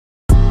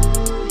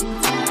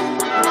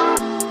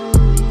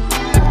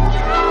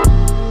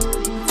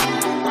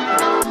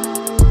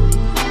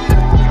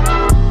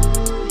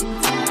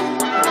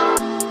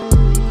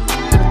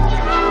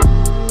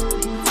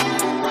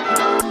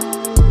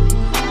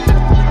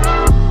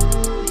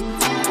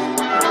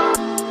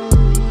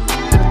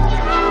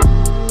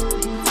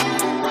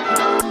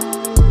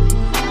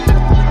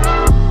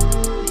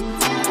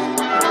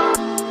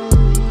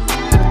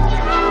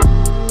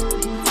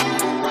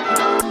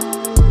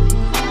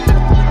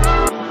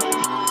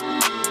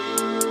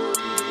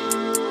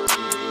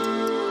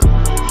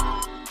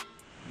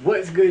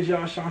good,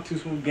 y'all? Sean Too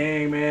Smooth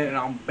Game, man, and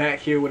I'm back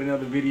here with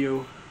another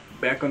video.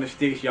 Back on the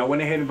sticks. Y'all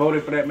went ahead and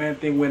voted for that, man.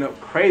 Thing went up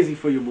crazy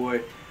for your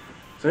boy.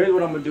 So here's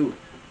what I'm gonna do.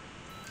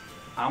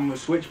 I'm gonna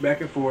switch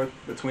back and forth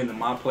between the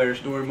My Player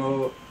Story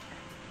mode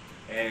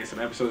and some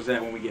episodes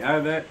that when we get out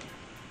of that,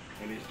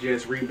 and it's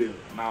just rebuild.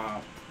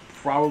 Now,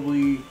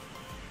 probably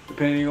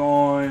depending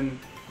on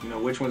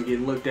which one's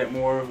getting looked at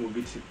more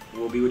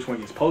will be which one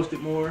gets posted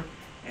more,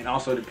 and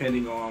also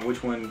depending on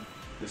which one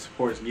the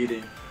support's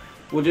getting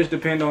will just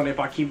depend on if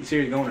I keep the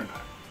series going or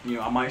not.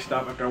 I might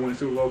stop after I win the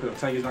Super Bowl, because I'm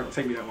telling you, it's not gonna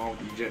take me that long with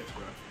these Jets,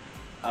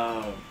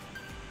 bro.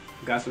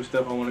 Got some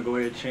stuff I want to go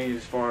ahead and change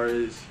as far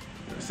as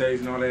the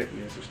settings and all that.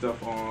 Some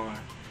stuff on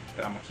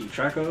that I'm gonna keep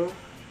track of.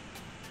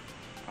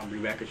 I'll be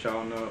back at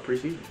y'all in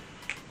preseason.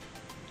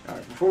 All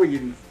right, before we go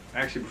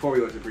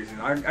into the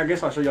preseason, I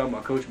guess I'll show y'all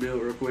my coach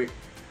build real quick.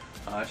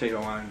 I'll change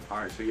my mind. All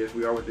right, so yes,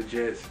 we are with the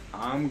Jets.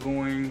 I'm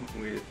going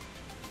with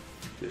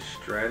the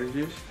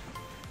strategist.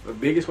 The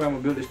biggest way I'm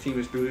gonna build this team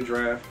is through the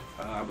draft.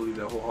 I believe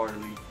that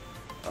wholeheartedly.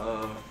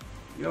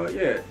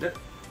 Yeah, that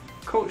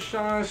Coach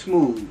Sean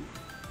Smooth.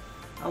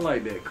 I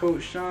like that,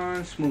 Coach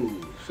Sean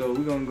Smooth. So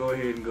we're gonna go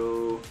ahead and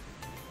go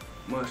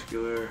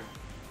muscular.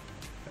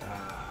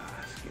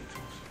 Let's get to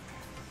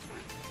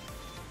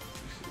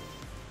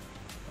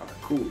all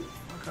right, cool.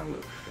 I kind of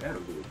look fat a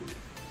little bit.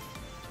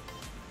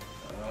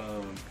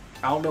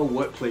 I don't know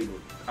what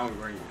playbook. I don't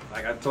remember.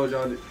 Like I told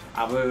y'all,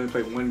 I've only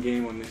played one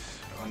game on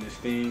this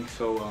thing.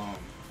 So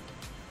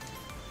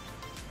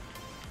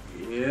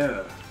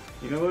yeah.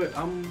 You know what?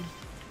 I'm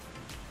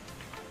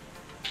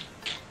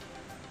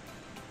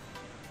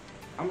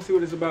gonna see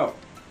what it's about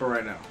for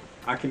right now.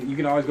 You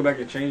can always go back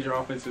and change your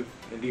offensive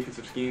and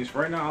defensive schemes.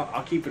 For right now,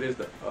 I'll keep it as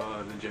the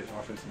Jets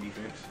offense and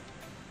defense.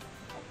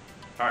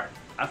 All right,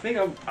 I think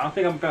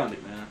I'm found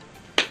it, man.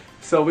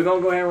 So we're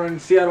gonna go ahead and run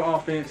Seattle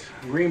offense,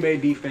 Green Bay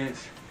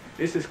defense.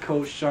 This is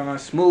Coach Sean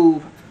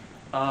Smooth.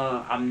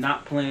 I'm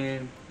not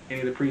playing any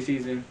of the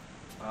preseason.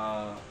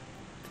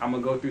 I'm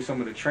gonna go through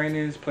some of the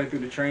trainings, play through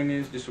the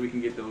trainings, just so we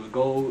can get those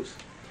goals.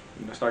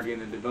 Start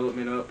getting the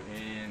development up,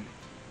 and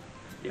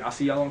yeah, I'll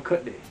see y'all on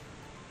cut day.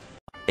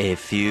 A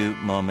few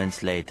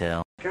moments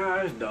later.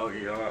 Gosh, doggy,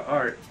 y'all. All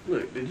right,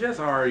 look, the Jets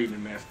already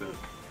been messed up.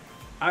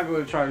 I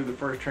go to try to do the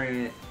first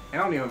training,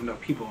 and I don't even have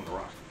enough people on the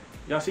roster.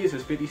 Y'all see it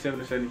says 57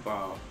 to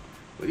 75,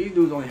 but these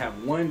dudes only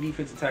have one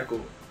defensive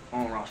tackle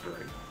on roster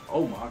right now.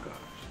 Oh my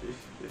gosh, this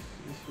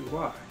is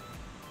why.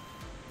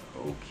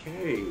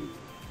 Okay.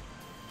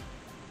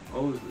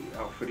 Mosley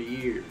out for the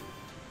year.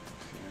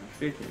 Sam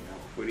Ficken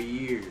out for the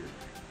year.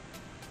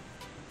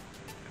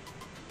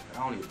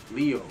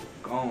 Leo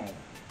gone.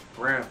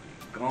 Bradley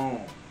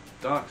gone.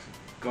 Doxson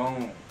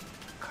gone.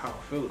 Kyle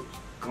Phillips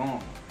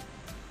gone.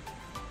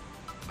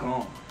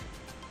 Gone.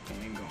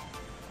 And gone.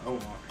 Oh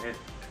my!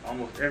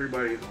 Almost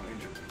everybody is on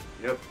injury.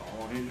 Yep,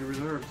 all on injury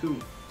reserve too.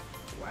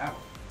 Wow.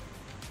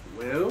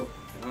 Well,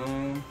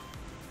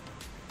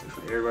 looks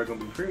like everybody gonna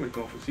be pretty much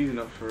going for season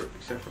up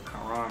except for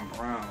Karan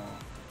Brown.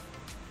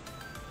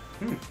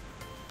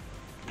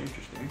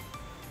 Interesting.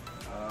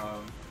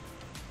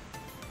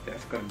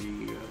 That's gonna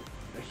be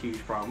a huge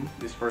problem.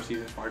 This first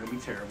season is probably gonna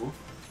be terrible.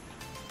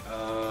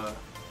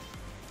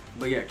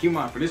 But yeah, keep in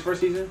mind for this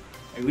first season,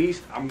 at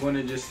least I'm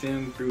gonna just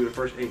sim through the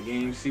first 8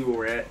 games, see where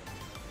we're at,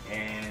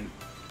 and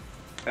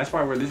that's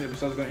probably where this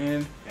episode is gonna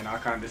end. And I'll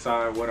kind of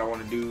decide what I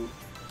want to do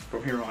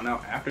from here on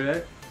out after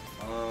that.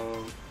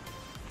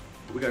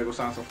 We gotta go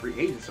sign some free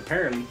agents.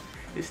 Apparently,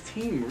 this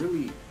team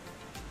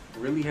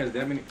really has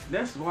that many.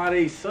 That's why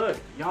they suck.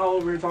 Y'all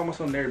over here talking about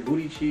some, they're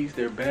booty cheeks,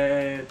 they're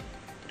bad.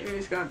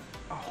 It's got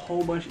a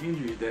whole bunch of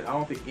injuries that I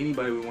don't think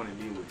anybody would want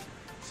to deal with.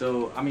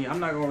 So, I mean, I'm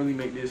not going to really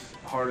make this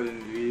harder than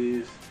it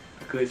is.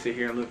 I could sit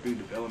here and look through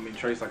development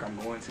traits like I'm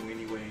going to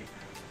anyway.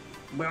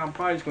 But I'm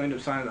probably just going to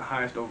end up signing the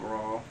highest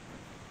overall.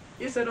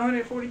 It's at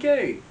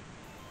 140K.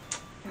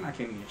 And I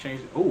can't even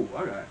change it. Oh,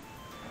 I got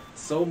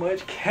so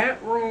much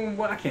cap room.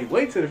 Well, I can't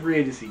wait till the free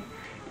agency.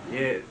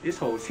 Yeah, this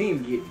whole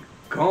team getting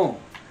gone.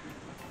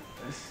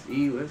 Let's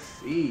see.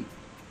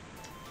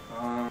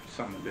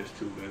 Some of the best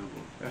 2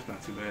 available. That's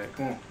not too bad.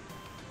 Come on.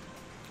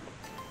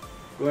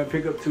 Go ahead and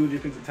pick up 2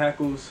 defensive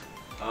tackles.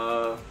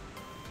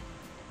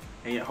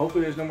 And yeah,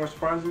 hopefully there's no more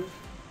surprises.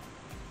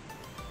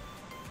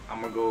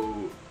 I'm gonna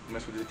go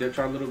mess with this depth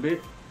chart a little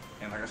bit.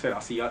 And like I said,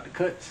 I'll see you out the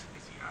cuts.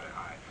 See eye to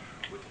eye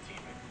with the team.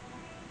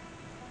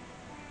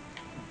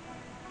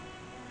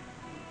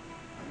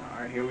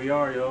 Alright, here we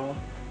are, y'all.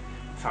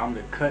 Time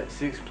to cut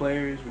 6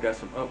 players. We got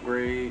some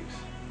upgrades.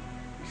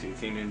 You see the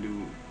team didn't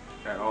do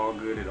at all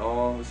good at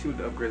all. Let's see what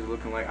the upgrades are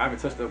looking like. I haven't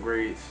touched the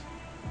upgrades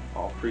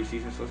all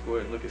preseason, so let's go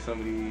ahead and look at some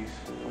of these.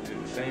 Is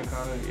it the same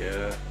kind of?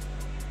 Yeah.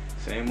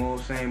 Same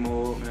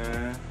old,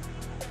 man.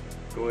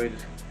 Go ahead.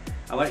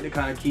 I like to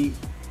kind of keep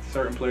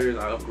certain players.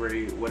 I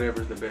upgrade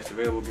whatever's the best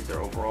available, get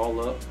their overall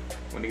up.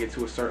 When they get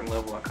to a certain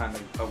level, I kind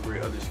of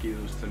upgrade other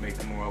skills to make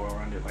them more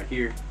well-rounded. Like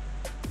here,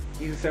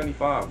 he's a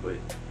 75, but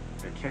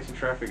the catching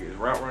traffic, his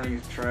route running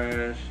is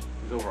trash.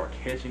 His overall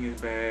catching is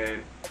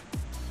bad.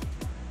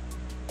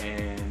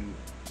 And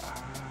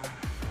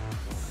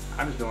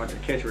I just don't like the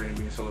catch rating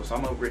being so low, so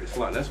I'm gonna upgrade the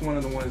slot. That's one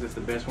of the ones that's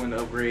the best one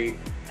to upgrade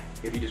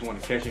if you just want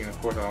the catching. Of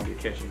course, I don't get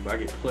catching, but I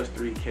get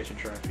 +3 catching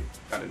traffic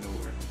out of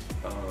nowhere.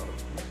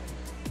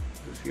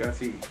 You gotta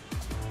see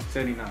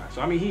 79.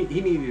 So I mean,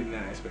 he needed in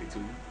that aspect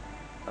too.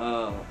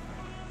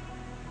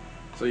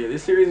 So yeah,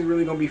 this series is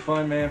really gonna be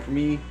fun, man. For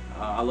me,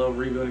 I love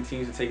rebuilding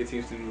teams and taking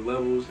teams to new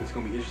levels. It's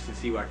gonna be interesting to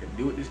see what I can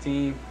do with this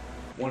team.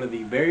 One of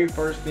the very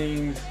first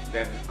things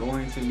that is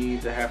going to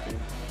need to happen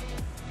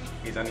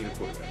is I need a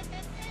quarterback.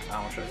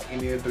 I don't trust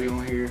any of the 3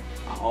 on here.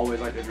 I always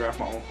like to draft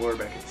my own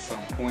quarterback at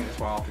some point. That's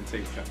why I often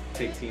take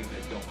teams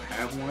that don't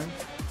have one,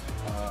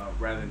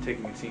 rather than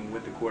taking a team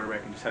with the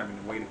quarterback and just having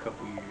to wait a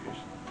couple years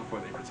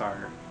before they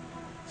retire.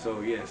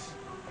 So yes,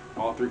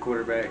 all 3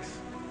 quarterbacks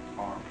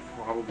are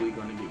probably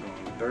going to get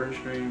going. The 3rd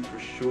string for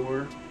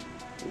sure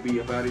will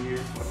be up out of here.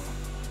 Hold on.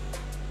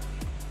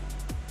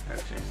 I had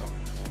to change something.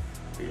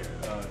 But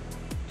yeah,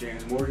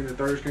 James Morgan, the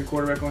 3rd string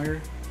quarterback on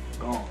here,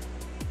 gone.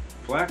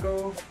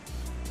 Flacco,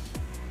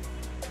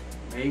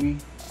 maybe.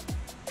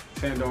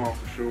 Sandarnold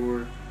for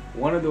sure.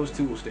 One of those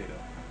 2 will stay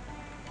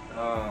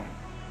though.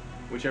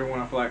 Whichever one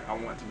I feel like I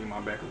want to be my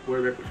backup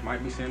quarterback, which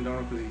might be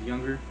Sandarnold because he's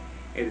younger.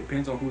 It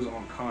depends on who's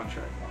on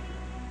contract longer.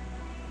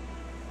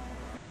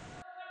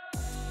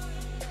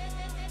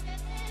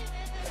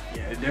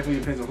 Yeah, it definitely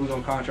depends on who's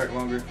on contract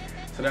longer.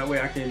 So that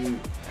way I can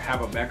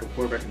have a backup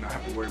quarterback and not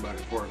have to worry about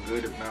it for a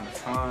good amount of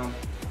time.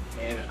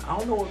 And I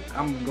don't know,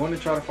 I'm going to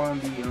try to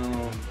find the,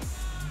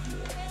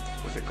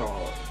 what's it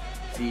called?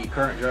 The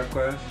current draft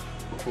class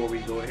before we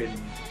go ahead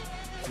and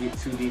get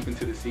too deep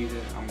into the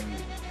season. I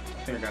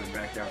think I got to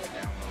back out and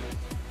download it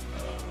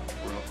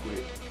real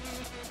quick.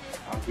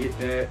 I'll get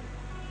that,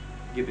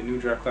 get the new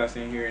draft class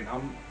in here, and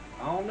I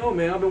don't know,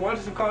 man. I've been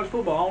watching some college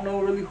football. I don't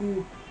know really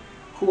who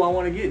I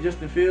want to get.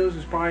 Justin Fields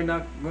is probably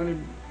gonna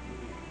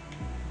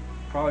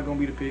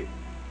be the pick.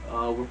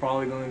 We're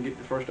probably gonna get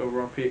the 1st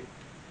overall pick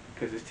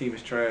because this team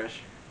is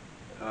trash.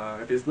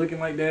 If it's looking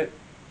like that,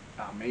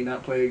 I may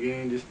not play a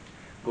game. Just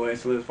go ahead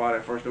and solidify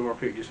that 1st overall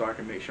pick just so I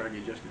can make sure I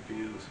get Justin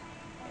Fields.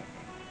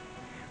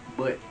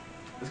 But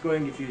let's go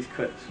ahead and get to these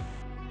cuts.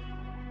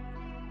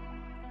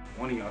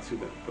 One of y'all 2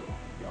 got to put.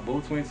 Y'all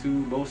both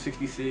 22, both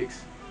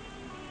 66.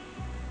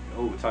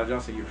 Oh, Ty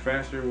Johnson, you're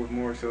faster with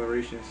more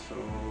acceleration, so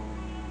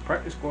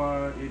practice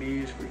squad it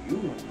is for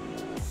you.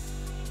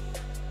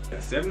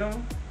 Got 7 on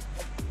them.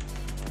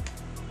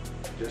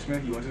 Just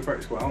Smith, you went to the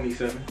practice squad. I don't need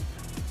 7.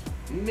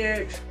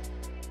 Next.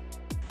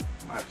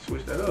 I have to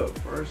switch that up.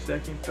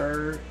 1st, 2nd,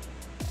 3rd.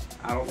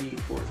 I don't need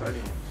 4 tight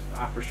ends.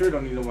 I for sure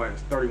don't need nobody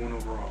that's 31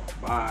 overall.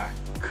 Bye.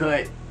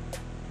 Cut.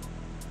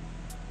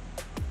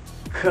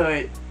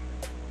 Cut.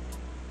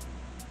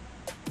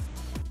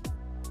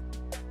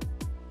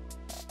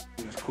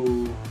 That's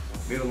cool.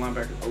 Middle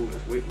linebacker. Oh,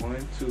 let's wait.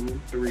 1,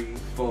 2, 3,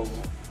 4.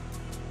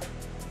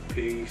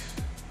 Peace.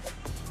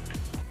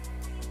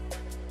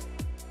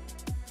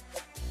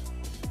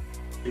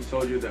 He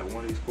told you that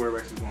one of these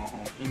quarterbacks is going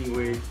home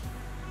anyway.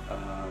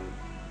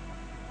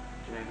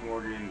 James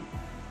Morgan,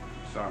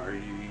 sorry,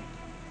 G.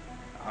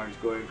 I'll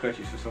just go ahead and cut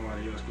you so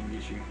somebody else can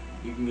get you.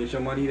 You can get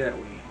your money that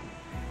way.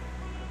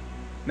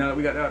 Now that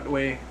we got that out of the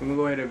way, we're gonna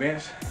go ahead and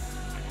advance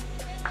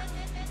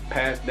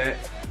past that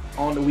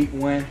on to week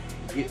 1,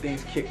 get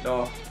things kicked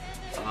off.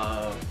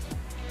 I'll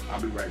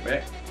be right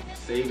back.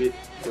 Save it,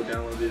 go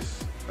download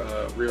this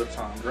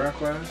real-time draft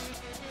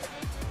class.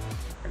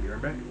 I'll be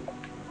right back.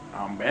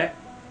 I'm back.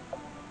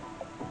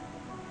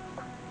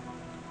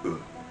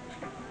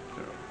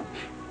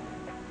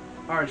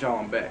 Alright y'all,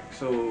 I'm back.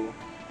 So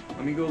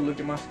let me go look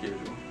at my schedule,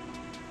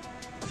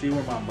 see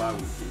where my bye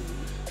week is.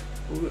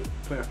 Oh look,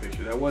 playoff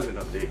picture. That was an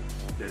update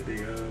that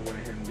they went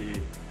ahead and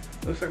did.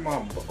 Looks like my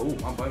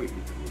bye week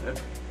is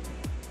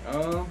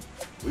 11.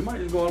 We might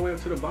just go all the way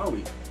up to the bye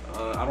week.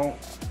 I don't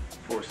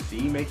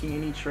foresee making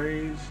any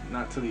trades,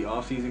 not to the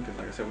off season, because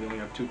like I said, we only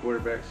have 2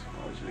 quarterbacks.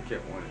 I should have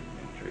kept one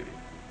and traded.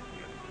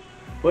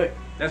 But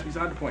that's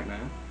beside the point,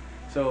 man.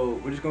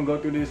 So we're just gonna go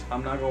through this.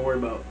 I'm not gonna worry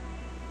about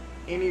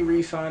any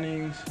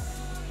re-signings.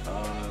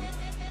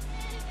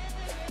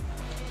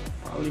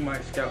 Probably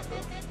might scout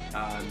though.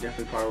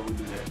 Definitely probably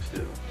do that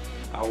still.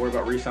 I'll worry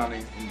about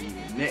re-signings in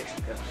the next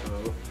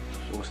episode.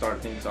 We'll start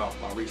things off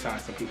by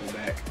re-signing some people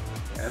back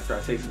after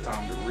I take some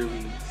time to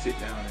really sit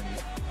down and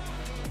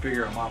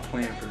figure out my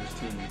plan for this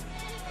team.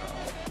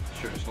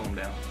 Sure to slow them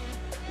down,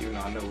 even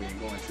though I know we ain't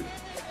going to.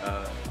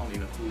 I don't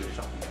even know who they're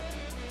talking about.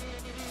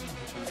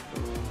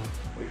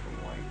 Away from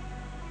white.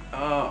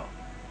 Oh.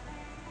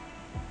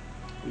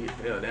 We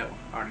failed that one.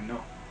 I already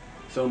know.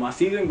 So my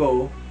season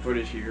goal for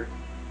this year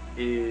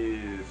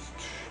is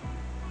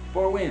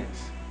 4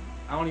 wins.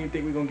 I don't even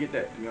think we're gonna get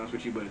that, to be honest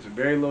with you, but it's a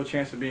very low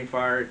chance of being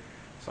fired.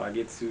 So I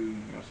get to, you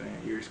know what I'm saying,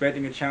 you're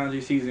expecting a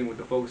challenging season with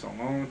the focus on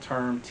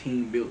long-term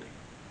team building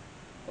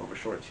over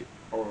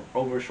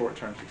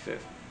short-term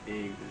success.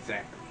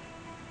 Exactly.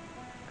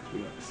 Because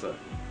we about to suck.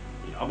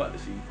 Y'all about to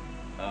see.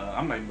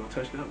 I'm not even gonna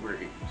touch the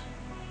upgrades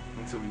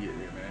until we get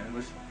there, man.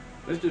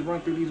 Let's just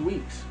run through these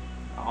weeks.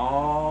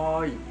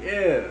 Oh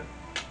yeah.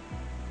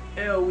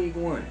 Week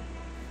 1.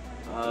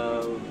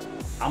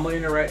 I'm gonna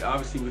interact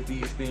obviously with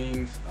these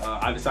things.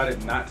 I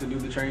decided not to do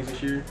the trainings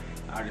this year.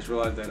 I just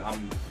realized that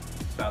I'm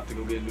about to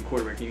go get a new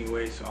quarterback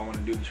anyway, so I want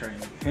to do the training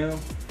with him.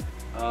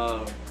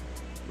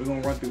 We're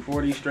gonna run through 4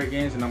 of these straight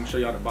games, and I'm gonna show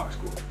y'all the box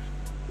score.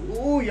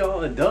 Ooh,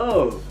 y'all, a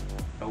dub,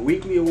 a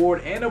weekly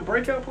award, and a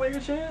breakout player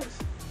chance.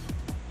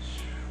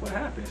 What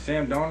happened?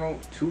 Sam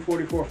Darnold,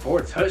 244,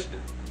 4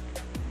 touchdowns.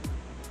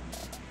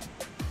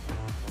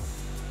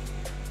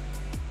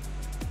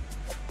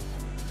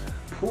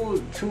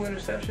 Pulled 2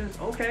 interceptions.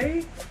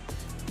 Okay.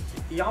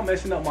 Y'all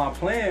messing up my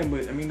plan,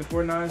 but I mean the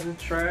 49ers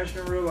is trash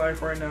in real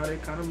life right now. They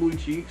kind of booty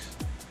cheeks.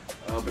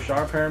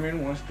 Bashar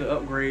Perriman wants to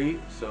upgrade,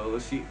 so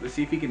let's see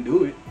if he can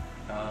do it.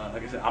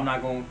 Like I said, I'm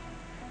not going.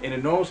 In a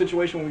normal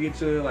situation, when we get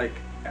to like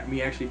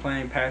me actually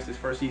playing past this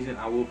first season,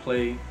 I will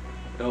play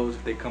those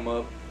if they come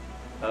up.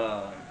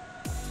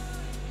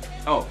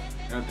 Oh,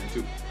 another thing too.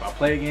 If I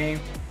play a game,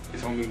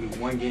 it's only gonna be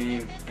 1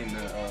 game in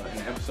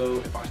the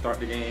episode. If I start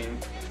the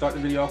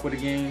video off with a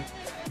game,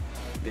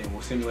 then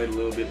we'll simulate a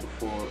little bit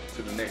before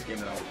to the next game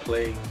that I will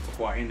play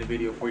before I end the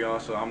video for y'all.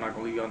 So I'm not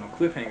gonna leave y'all no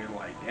cliffhanger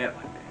like that.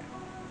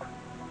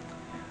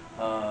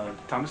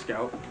 Time to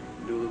scout.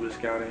 Do a little bit of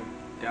scouting.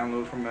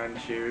 Download from Madden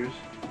shares.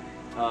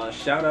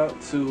 Shout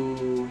out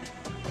to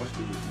what's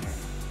the dude's name?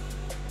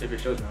 If it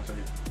shows me, I'll tell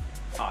you.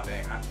 Oh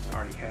dang, I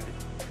already had it.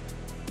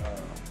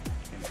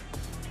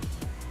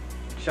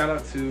 Shout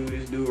out to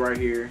this dude right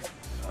here.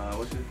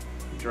 What's it?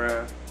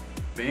 Draft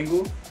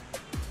Bengal.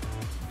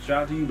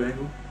 Shout out to you,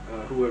 Bengal.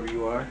 Whoever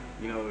you are.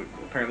 You know,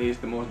 apparently it's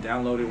the most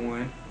downloaded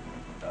one.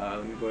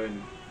 Let me go ahead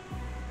and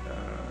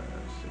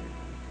let's see.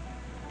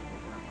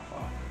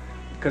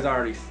 Because I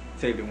already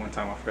saved it one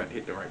time, I forgot to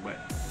hit the right button.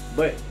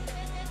 But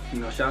you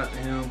know, shout out to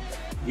him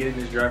getting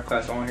this draft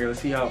class on here.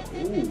 Let's see how.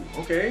 Ooh,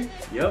 okay,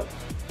 yep,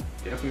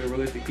 definitely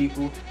realistic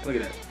people. Look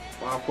at that,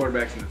 5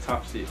 quarterbacks in the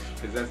top 6,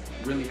 because that's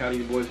really how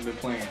these boys have been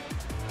playing.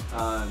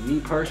 Me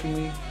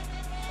personally,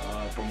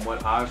 from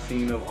what I've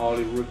seen of all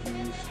the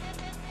rookies,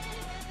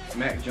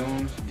 Mac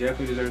Jones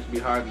definitely deserves to be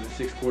higher than the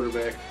 6th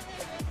quarterback.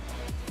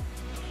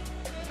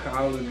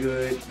 Kyle is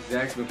good.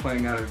 Zach's been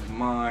playing out of his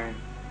mind.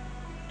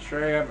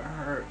 Trey,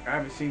 I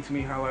haven't seen too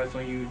many highlights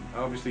on you.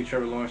 Obviously,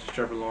 Trevor Lawrence is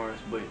Trevor Lawrence,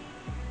 but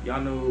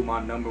y'all know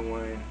my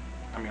 #1.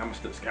 I mean, I'm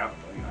still scouting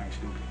though. You know, I ain't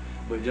stupid.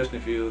 But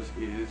Justin Fields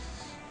is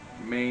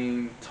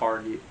main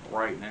target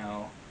right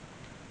now.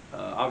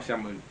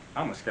 Obviously,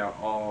 I'm a scout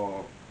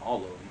all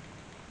of them.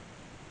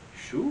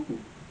 Shoot,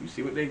 you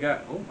see what they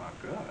got? Oh my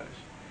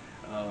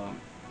gosh.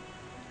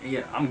 And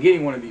yeah, I'm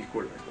getting one of these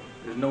quarterbacks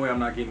though. There's no way I'm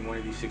not getting one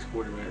of these 6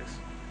 quarterbacks.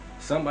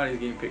 Somebody's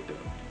getting picked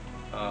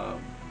up,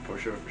 for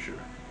sure.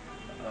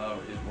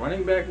 Is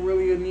running back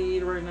really a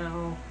need right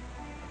now?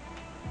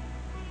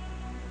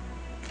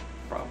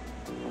 Probably.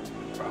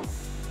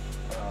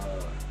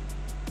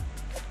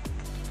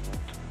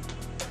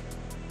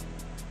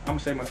 I'm gonna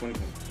say my 20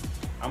 points.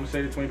 I'm gonna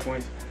say the 20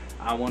 points.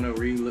 I want to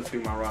re-look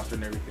through my roster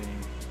and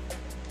everything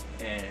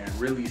and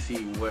really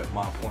see what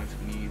my points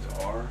of needs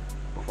are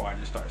before I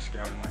just start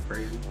scouting like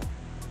crazy.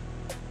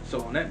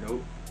 So on that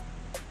note,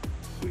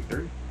 week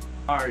 3.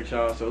 Alright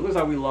y'all, so it looks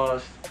like we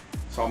lost.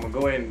 So I'm gonna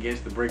go ahead and guess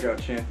the breakout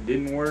chance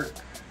didn't work.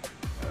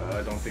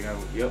 I don't think I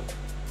would, yep.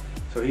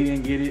 So he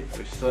didn't get it,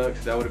 which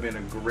sucks. That would have been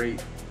a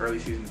great early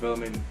season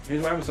development.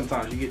 Here's what happens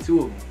sometimes, you get 2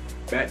 of them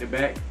back to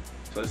back.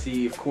 So let's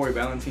see if Corey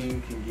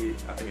Ballentine can get,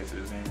 I think it's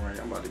his name right.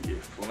 I'm about to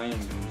get flamed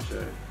in the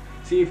chat.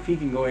 See if he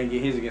can go ahead and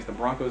get his against the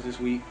Broncos this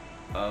week.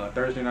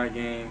 Thursday night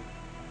game.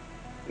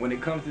 When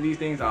it comes to these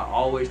things, I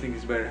always think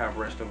it's better to have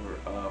rest over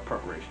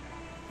preparation.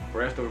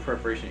 Rest over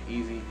preparation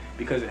easy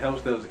because it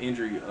helps those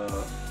injury,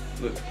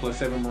 look,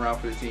 +7 morale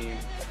for the team.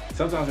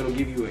 Sometimes it'll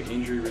give you an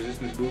injury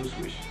resistance boost,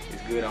 which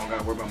is good. I don't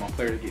gotta worry about my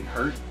players getting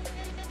hurt.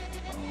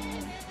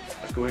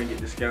 Let's go ahead and get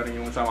this scouting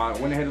in one time. I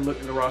went ahead and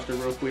looked at the roster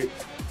real quick.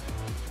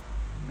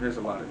 There's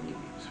a lot of needs.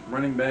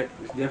 Running back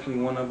is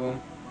definitely one of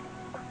them.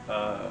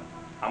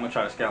 I'm gonna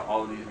try to scout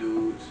all of these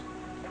dudes.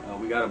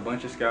 We got a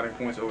bunch of scouting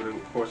points over the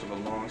course of a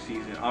long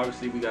season.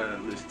 Obviously, we gotta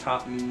list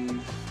top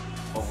needs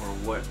over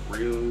what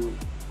real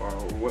or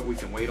what we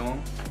can wait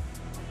on.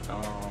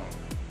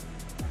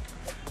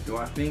 Do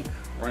I think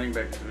running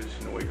back is a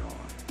position to wait on?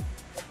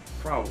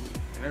 Probably.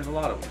 And there's a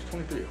lot of them. There's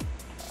 23 of them.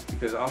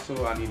 Because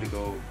also I need to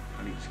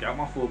scout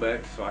my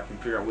fullbacks so I can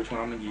figure out which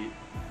one I'm gonna get.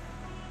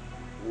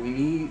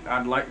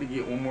 I'd like to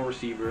get one more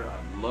receiver.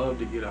 I'd love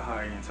to get a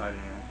high-end tight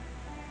end.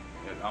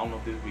 I don't know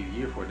if this will be the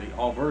year for it. They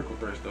all vertical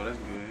threats though, that's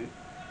good.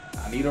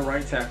 I need a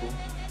right tackle.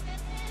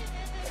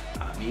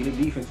 I need a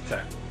defensive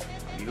tackle.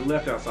 I need a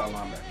left outside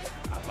linebacker.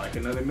 I'd like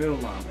another middle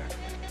linebacker.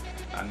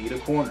 I need a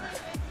corner.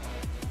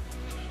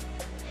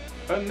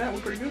 Other than that, we're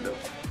pretty good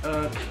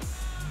though.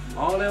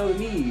 All those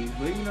needs,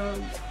 but you know,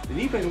 the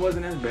defense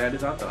wasn't as bad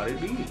as I thought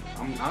it'd be.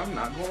 I'm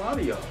not gonna lie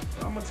to y'all.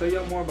 So I'm gonna tell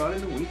y'all more about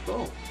it in week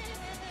 4.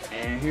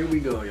 And here we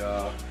go,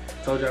 y'all.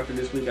 Told you after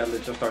this week I'd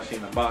let y'all start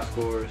seeing the box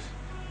scores.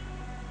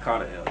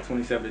 Caught a L,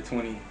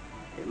 27-20.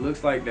 It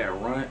looks like that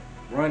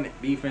run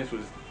defense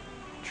was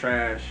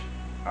trash.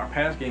 Our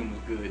pass game was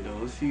good though.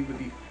 Let's see what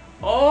the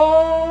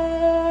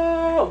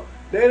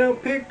They done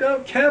picked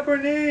up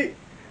Kaepernick.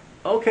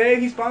 Okay,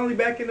 he's finally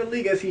back in the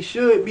league as he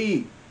should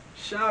be.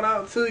 Shout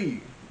out to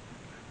you.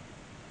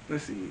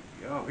 Let's see.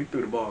 Oh, he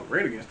threw the ball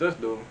great against us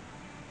though.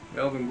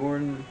 Melvin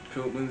Gordon,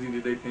 Philip Lindsay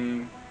did their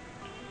thing.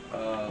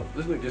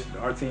 Let's look just at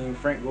our team.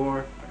 Frank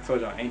Gore, like I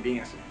told y'all, ain't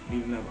dancing.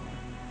 Need another one.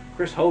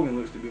 Chris Hogan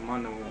looks to be my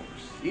 #1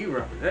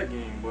 receiver after that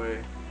game, boy.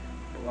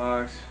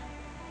 Blocks.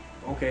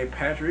 Okay,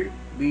 Patrick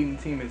leading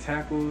the team in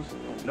tackles,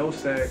 no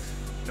sacks,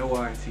 no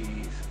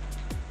INTs.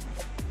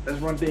 Let's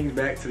run things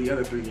back to the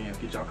other 3 games,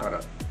 get y'all caught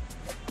up.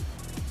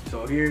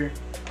 So here,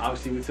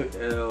 obviously we took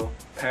the L.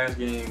 Pass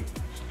game,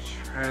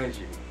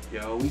 tragic.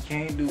 Yo, we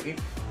can't do it.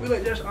 We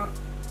let Josh,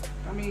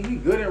 I mean, he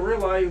good in real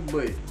life,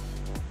 but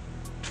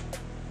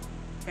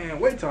man,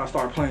 wait till I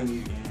start playing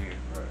these games,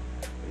 bro.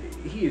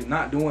 He is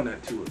not doing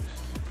that to us.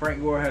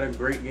 Frank Gore had a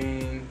great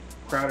game.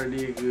 Crowder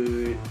did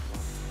good.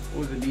 What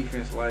was the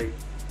defense like?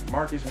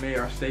 Marcus May,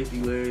 our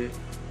safety led.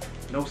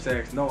 No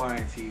sacks, no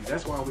INTs.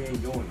 That's why we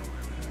ain't going nowhere,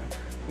 man.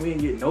 We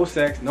ain't getting no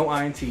sacks, no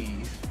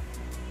INTs.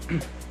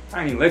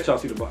 I ain't even let y'all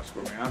see the box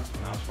score, man. I was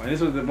playing. This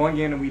was the one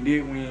game that we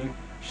did win.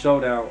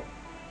 Showed out.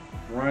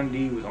 Run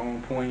D was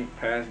on point.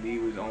 Pass D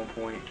was on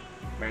point.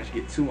 Managed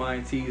to get 2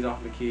 INTs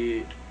off the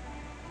kid.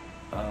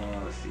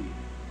 Let's see.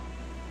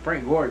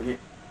 Frank Gore again.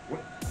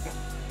 What?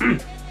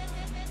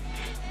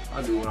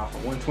 I do went off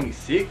of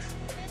 126.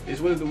 This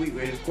was the week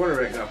where his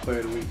quarterback got player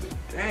of the week. But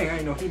dang, I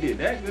didn't know he did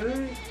that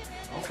good.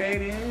 Okay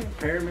then.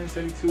 Perriman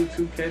 72,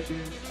 2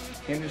 catches.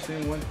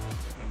 Henderson 1.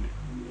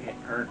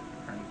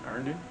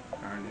 Herndon.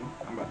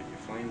 I'm about to get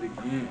flamed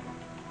again.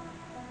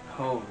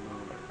 Oh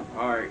Lord.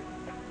 Alright.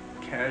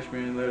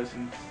 Cashman led us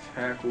in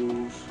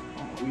tackles. I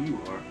don't know who you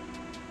are.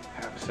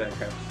 Half a sack,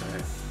 half a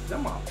sack. Is that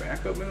my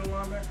backup middle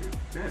linebacker?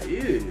 That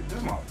is.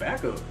 That's my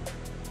backup.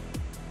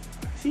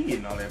 Is he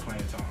getting all that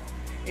playing time?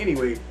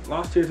 Anyway,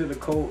 lost here to the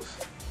Colts.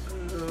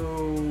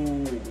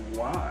 Oh,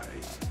 why?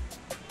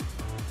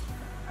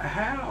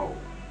 How?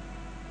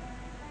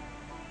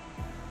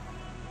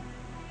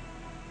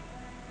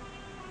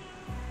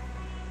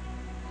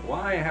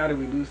 Why and how did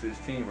we lose this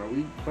team, bro?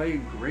 We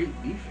played great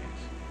defense.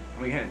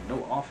 I mean, we had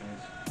no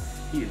offense.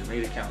 He has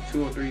made it count.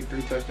 203,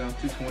 3 touchdowns,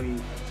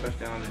 220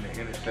 touchdowns in the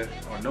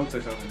interception, or no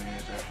touchdowns in the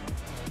interception.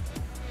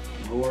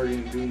 Gore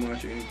didn't do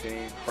much or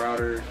anything.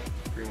 Crowder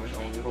pretty much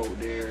only hold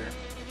there.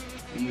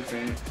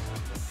 Defense.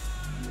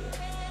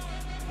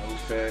 No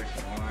sacks,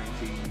 no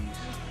INTs.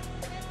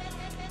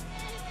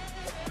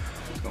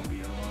 It's going to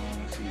be a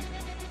long season.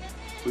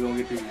 We're going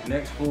to get through these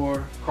next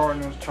 4.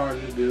 Cardinals,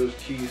 Chargers, Bills,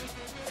 Chiefs.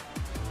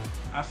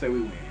 I say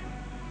we win.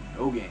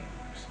 No games.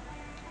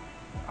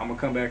 I'm going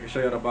to come back and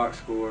show you the box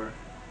score.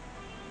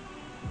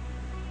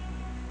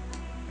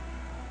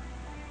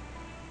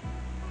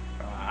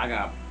 I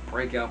got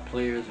breakout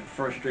players and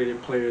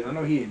frustrated players. I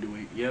know he didn't do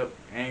it. Yep,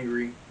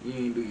 angry. You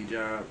didn't do your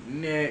job.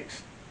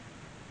 Next.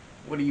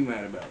 What are you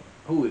mad about?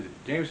 Who is it?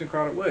 Jameson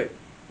Crowder? What?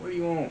 What do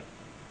you want?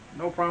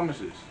 No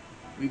promises.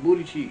 We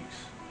booty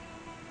cheeks.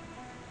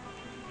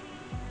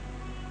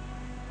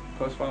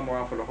 Plus 5 more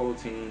out for the whole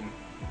team,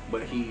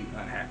 but he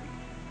unhappy.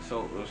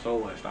 So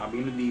what? Stop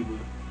being a diva.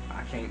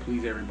 I can't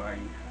please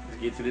everybody.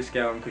 Let's get to this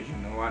scouting because you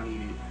know I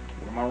need it.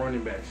 Where my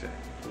running backs at?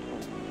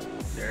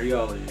 There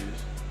y'all is.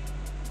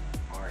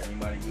 Alright,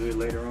 anybody good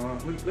later on?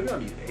 Look at all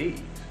these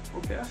A's.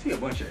 Okay, I see a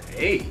bunch of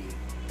A.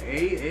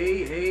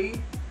 A.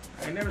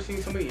 I ain't never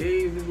seen so many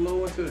A's this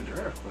low into the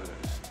draft class.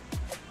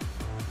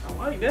 I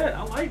like that.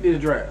 I like this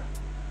draft.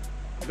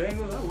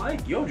 Bengals, I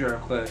like your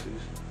draft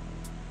classes.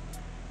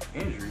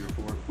 Injury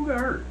report. Who got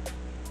hurt?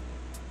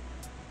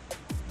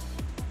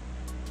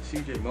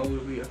 CJ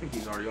Mosley. I think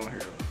he's already on here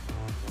though.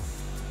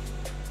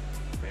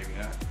 Maybe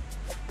not.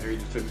 Maybe he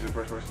just took us to the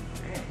first person.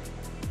 Dang.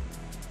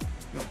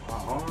 You know,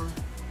 R.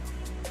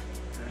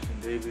 Ashton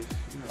Davis.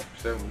 You know,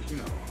 7 weeks. You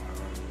know.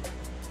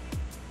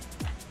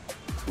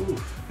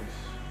 Oof.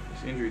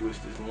 This injury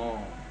list is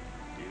long.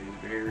 It is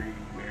very,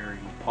 very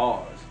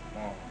long.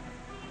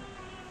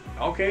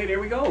 Okay, there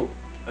we go.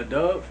 A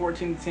dub,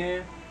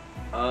 14-10.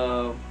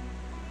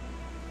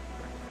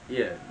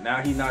 Yeah,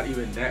 now he's not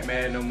even that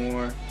mad no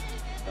more.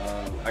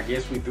 I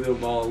guess we threw the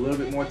ball a little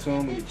bit more to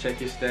him. We can check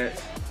his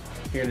stats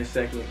here in a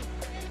second.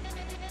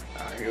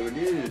 Here it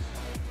is.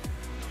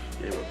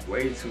 Gave up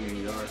way too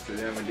many yards to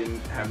them and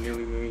didn't have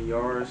nearly many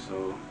yards,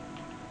 so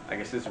I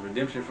guess it's a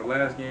redemption for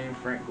last game.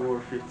 Frank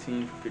Gore,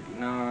 15 for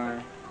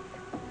 59.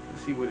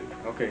 Let's see what it,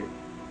 okay,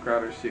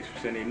 Crowder,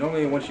 6%.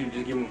 Normally, once you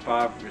just give them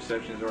 5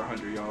 receptions or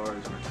 100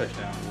 yards or a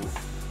touchdown,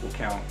 will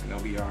count and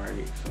they'll be all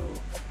right. So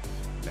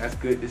that's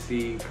good to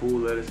see. Poole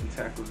led us in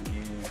tackles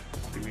again. I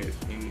think we had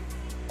any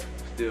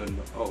still.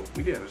 Oh,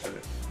 we did have a sack.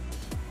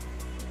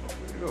 Oh,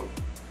 there we go.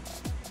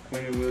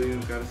 Quentin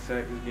Williams got a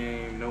sack this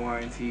game. No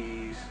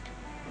INTs.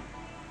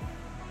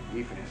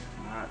 Defense is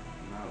not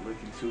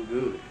looking too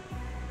good.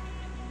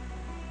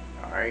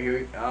 All right,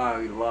 here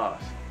we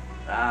lost.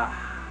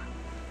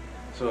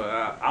 So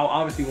I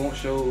obviously won't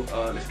show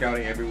the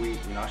scouting every week.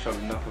 You know, I showed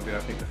enough of it. I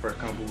think the first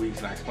couple of weeks,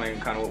 and I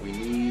explained kind of what we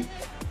need.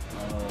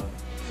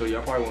 So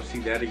y'all probably won't see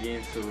that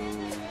again till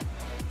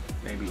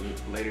maybe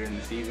later in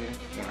the season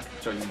when I can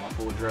show you my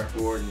full draft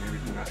board and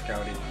everything I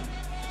scouted.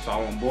 So I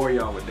won't bore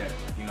y'all with that.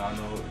 You know, I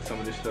know some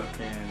of this stuff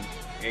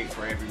ain't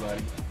for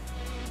everybody.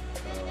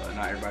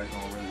 Not everybody's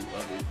gonna really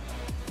love it.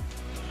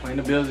 Playing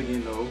the Bills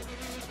again though.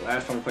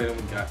 Last time we played them,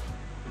 we got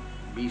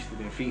beasted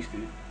and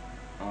feasted.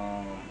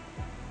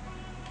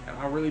 And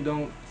I really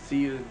don't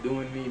see us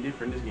doing any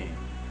different this game.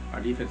 Our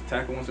defensive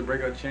tackle wants a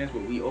breakout chance,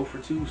 but we 0 for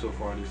 2 so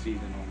far this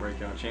season on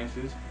breakout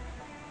chances.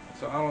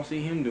 So I don't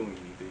see him doing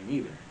anything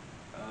either.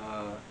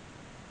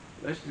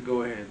 Let's just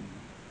go ahead and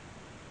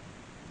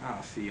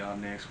I'll see y'all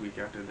next week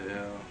after the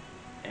L.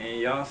 And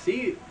y'all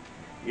see it.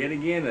 Yet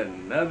again,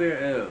 another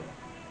L.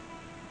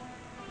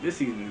 This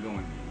season is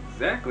going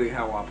exactly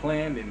how I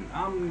planned, and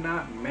I'm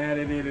not mad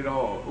at it at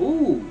all.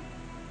 Ooh!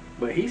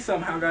 But he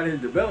somehow got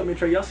his development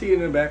trait. Y'all see it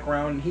in the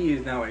background. He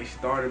is now a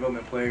star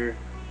development player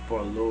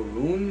for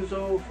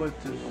Lorenzo for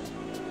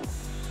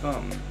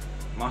something.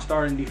 My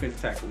starting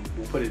defensive tackle,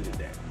 we'll put it at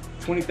that.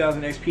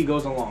 20,000 XP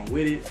goes along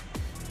with it.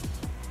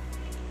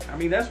 I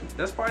mean,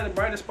 that's probably the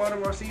brightest part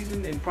of our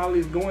season, and probably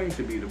is going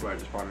to be the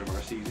brightest part of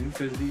our season,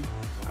 because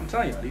I'm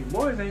telling y'all, these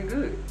boys ain't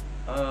good.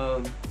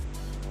 Let's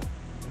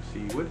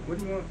see, what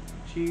do you want,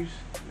 Chiefs?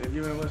 They're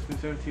giving less than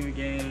 17 a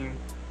game,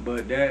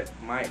 but that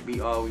might be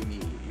all we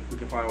need. If we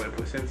can find a way to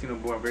put 17 on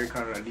the board, I'm very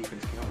confident our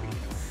defense can help me.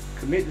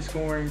 Commit to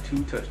scoring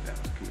 2 touchdowns.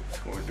 Commit to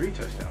scoring 3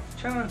 touchdowns.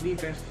 Challenge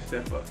defense to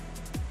step up.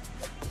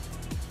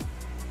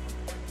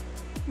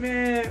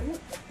 Man,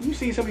 you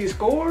see some of these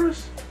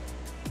scores?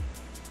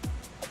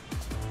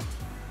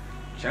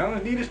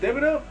 Challenge D to step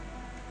it up.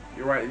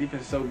 You're right, the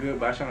defense is so good,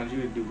 but I challenge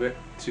you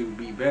to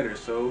be better.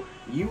 So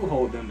you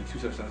hold them to 2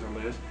 touchdowns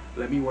or less.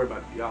 Let me worry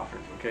about the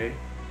offense, okay?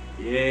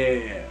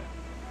 Yeah.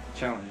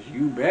 Challenge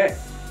you back.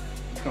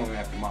 You coming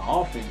after my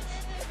offense.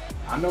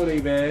 I know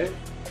they bad.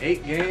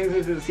 8 games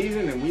into the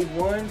season and we've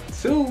won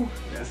 2.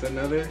 That's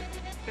another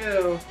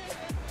L.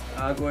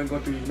 I'll go ahead and go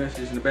through these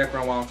messages in the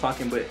background while I'm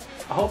talking, but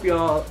I hope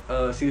y'all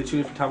see the 2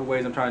 different type of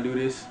ways I'm trying to do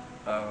this.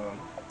 I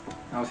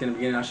was in the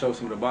beginning, I showed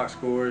some of the box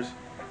scores.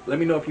 Let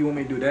me know if you want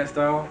me to do that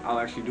style. I'll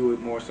actually do it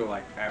more so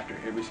like after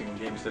every single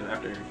game instead of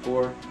after every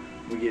 4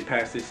 we get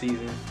past this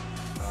season.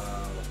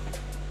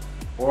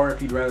 Or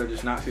if you'd rather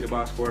just not see the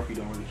box score, if you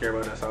don't really care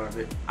about that side of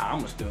it,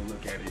 I'ma still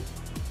look at it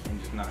and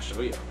just not show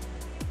y'all,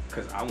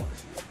 because I want to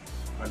see it.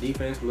 Our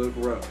defense look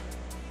rough.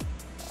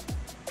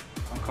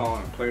 I'm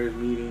calling a players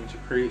meeting to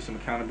create some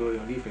accountability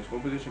on defense.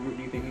 What position group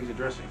do you think needs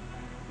addressing?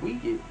 We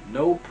get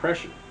no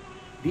pressure.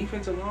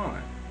 Defensive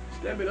line,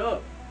 step it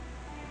up.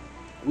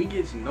 We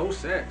get no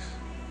sacks.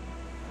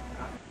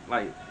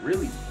 Like,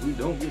 really, we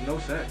don't get no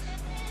sacks.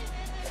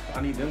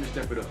 I need them to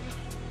step it up.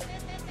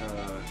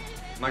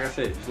 Like I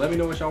said, just let me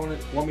know what y'all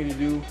want me to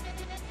do.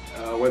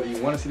 Whether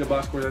you want to see the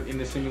box scores in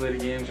the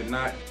simulated games or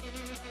not.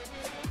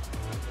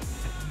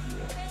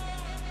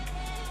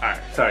 Alright,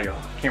 sorry y'all,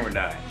 camera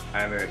died. I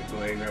had to go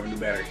ahead and grab a new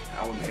battery.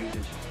 I wasn't paying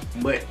attention.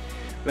 But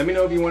let me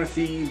know if you want to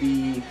see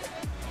the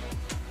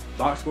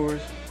box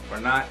scores or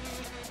not.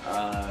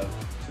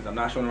 Since I'm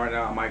not showing them right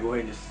now, I might go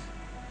ahead and just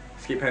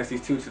skip past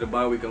these 2 to the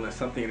bye week unless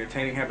something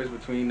entertaining happens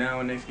between now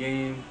and next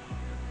game.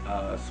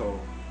 So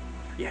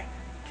yeah,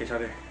 catch y'all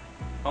there.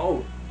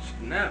 Oh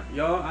snap,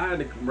 y'all, I had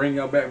to bring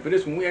y'all back for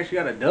this one. We actually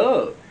got a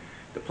dub.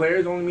 The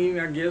players only meeting,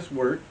 I guess,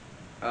 worked.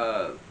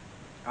 I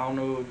don't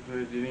know if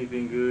it did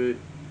anything good.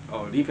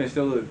 Oh, defense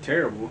still looked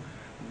terrible,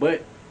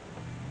 but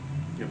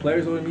the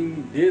players only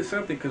meeting did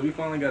something, because we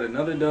finally got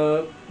another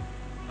dub.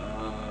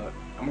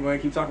 I'm gonna go ahead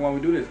and keep talking while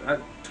we do this.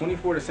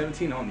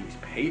 24-17 on these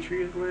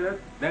Patriots, boy,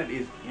 that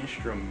is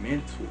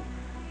instrumental.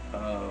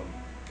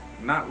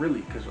 Not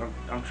really, because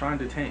I'm trying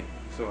to tank.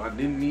 So I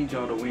didn't need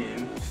y'all to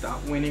win.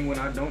 Stop winning when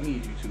I don't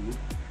need you to.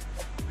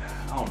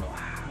 I don't know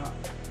how.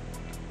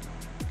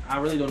 I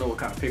really don't know what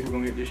kind of pick we're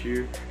gonna get this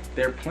year.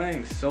 They're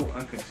playing so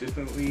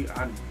inconsistently.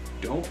 I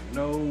don't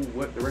know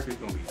what the record's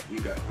gonna be. We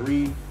got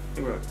 3. I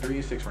think we're like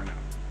 3-6 right now.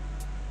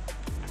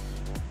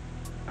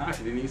 I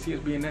actually didn't even see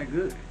us being that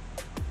good.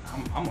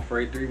 I'm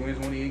afraid 3 wins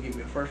won't even give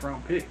me a first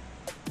round pick.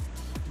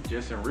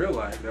 Just in real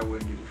life, that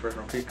wouldn't give me a first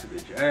round pick, because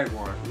the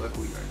Jaguars,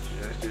 luckily,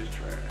 are just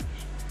trash.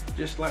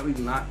 Just slightly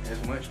not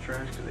as much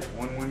trash because they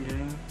won 1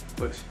 game,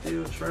 but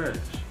still trash.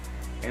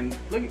 And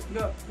look at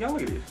y'all,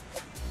 look at this.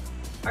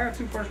 I got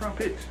 2 first round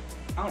picks.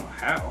 I don't know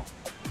how.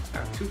 I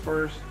got 2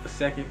 firsts, a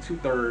second, 2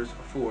 thirds,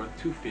 a fourth,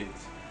 2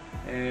 fifths,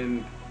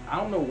 and I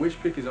don't know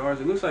which pick is ours.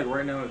 It looks like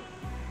right now,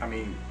 I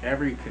mean,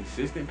 every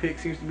consistent pick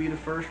seems to be the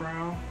first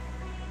round.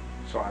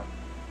 So I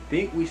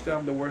think we still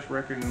have the worst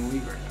record in the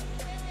league right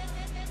now,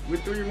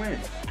 with 3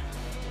 wins.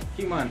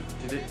 Keep in mind,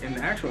 in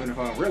the actual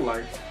NFL in real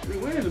life, 3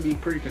 wins would be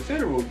pretty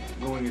considerable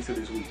going into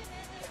this week.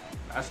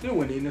 I still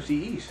win the NFC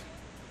East.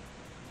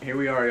 Here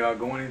we are, y'all,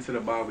 going into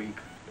the bye week.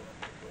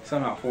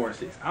 Somehow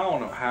 4-6. I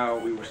don't know how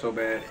we were so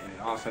bad,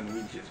 and all of a sudden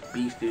we just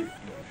beasted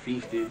and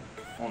feasted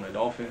on the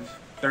Dolphins.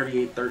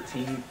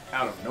 38-13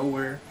 out of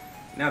nowhere.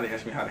 Now they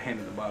ask me how to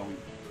handle the bye week.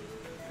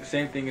 The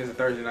same thing as a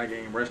Thursday night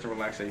game, rest and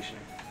relaxation.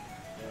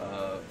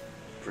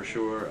 For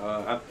sure.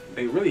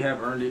 They really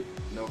have earned it,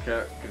 no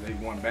cap, because they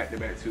won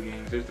back-to-back 2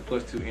 games. There's the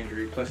 +2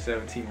 injury,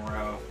 +17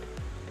 morale.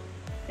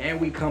 and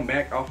we come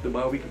back off the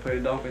bye, we can play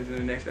the Dolphins in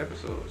the next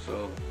episode.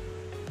 So,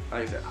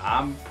 like I said,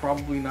 I'm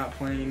probably not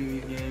playing any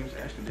of these games.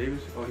 Ashton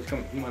Davis, oh, he's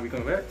coming. He might be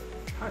coming back.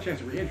 High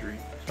chance of re-injury.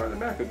 Start the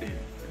backup then.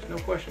 There's no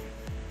question.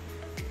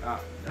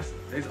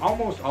 It's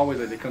almost always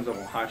that it comes up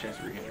on high chance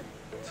of re-injury.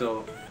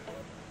 So,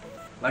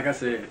 like I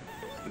said,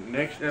 the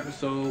next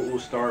episode will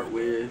start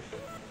with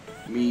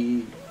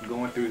me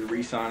going through the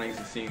re-signings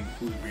and seeing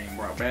who's being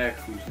brought back,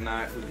 who's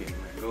not, who's getting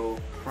let go.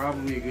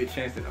 Probably a good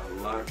chance that a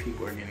lot of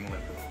people are getting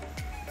let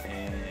go.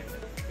 And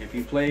if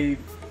you played,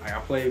 like I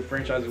played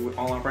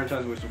online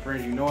franchises with some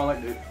friends, you know I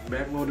like to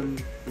backload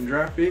them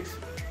draft picks.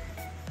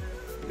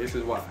 This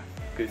is why.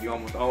 Because you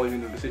almost always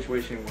end up in a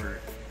situation where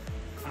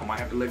I might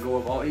have to let go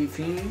of all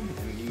 18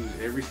 and use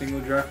every single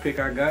draft pick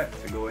I got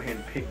to go ahead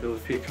and pick those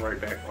picks right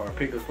back, or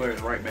pick those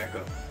players right back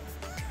up.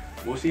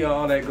 We'll see how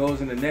all that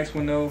goes in the next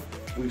one though.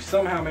 We've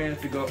somehow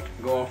managed to go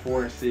off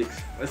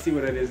 4-6. Let's see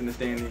what that is in the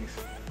standings.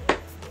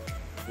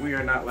 We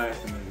are not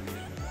last in the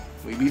division.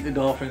 We beat the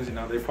Dolphins, and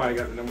now they probably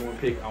got the #1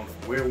 pick. I don't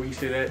know where we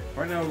sit at.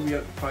 Right now we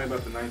are probably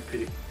about the 9th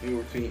pick.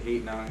 Anywhere between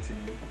 8, 9, 10,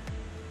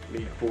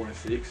 being 4 and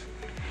 6.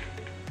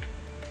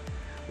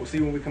 We'll see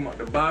when we come out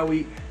the bye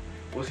week.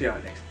 We'll see how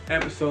the next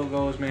episode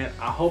goes, man.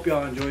 I hope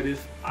y'all enjoy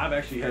this. I've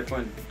actually had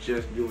fun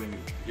just doing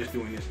this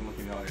and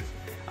looking at all this.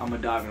 I'm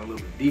gonna dive in a little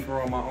bit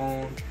deeper on my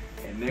own.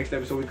 And next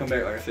episode we come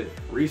back, like I said,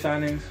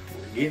 re-signings.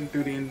 We're getting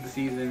through the end of the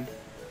season,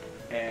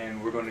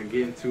 and we're gonna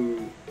get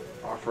into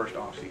our first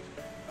off season.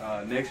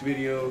 Next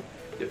video,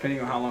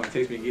 depending on how long it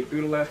takes me to get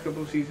through the last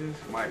couple of seasons,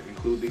 might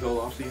include the whole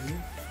off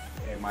season.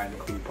 It might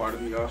include part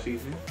of the off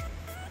season.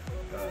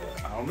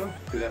 I don't know,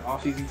 because that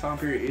off season time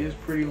period is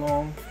pretty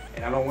long,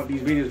 and I don't want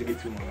these videos to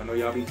get too long. I know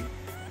y'all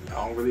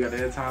don't really got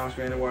that time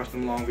span to watch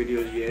them long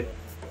videos yet,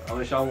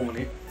 unless y'all want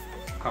it.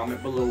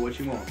 Comment below what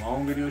you want,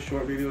 long videos,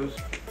 short videos,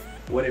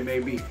 what it may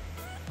be.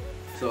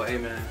 So hey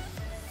man,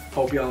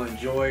 hope y'all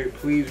enjoy.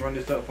 Please run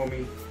this up for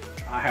me.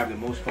 I have the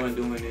most fun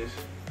doing this.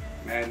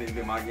 Madden has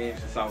been my game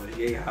since I was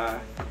yay high.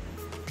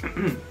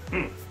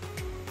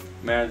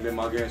 Madden's been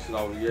my game since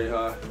I was yay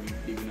high. Let me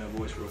deepen that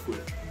voice real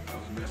quick. That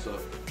was a mess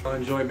up.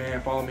 Enjoy,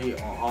 man. Follow me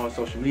on all the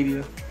social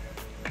media.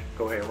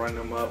 Go ahead, run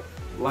them up.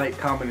 Like,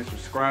 comment, and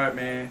subscribe,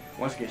 man.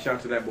 Once again, shout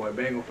out to that boy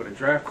Bangle for the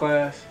draft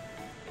class.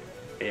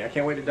 Hey, I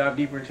can't wait to dive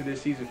deeper into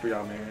this season for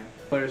y'all, man.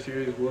 Player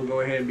series will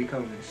go ahead and be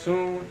coming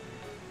soon.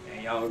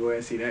 And y'all go ahead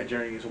and see that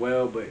journey as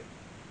well. But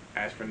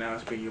as for now,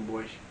 it's been your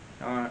boy.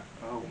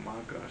 Oh my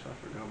gosh,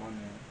 I forgot my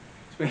name.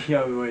 It's been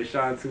your boy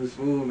Sean Too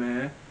Smooth,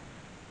 man.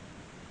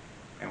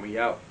 And we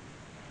out.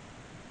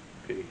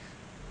 Peace.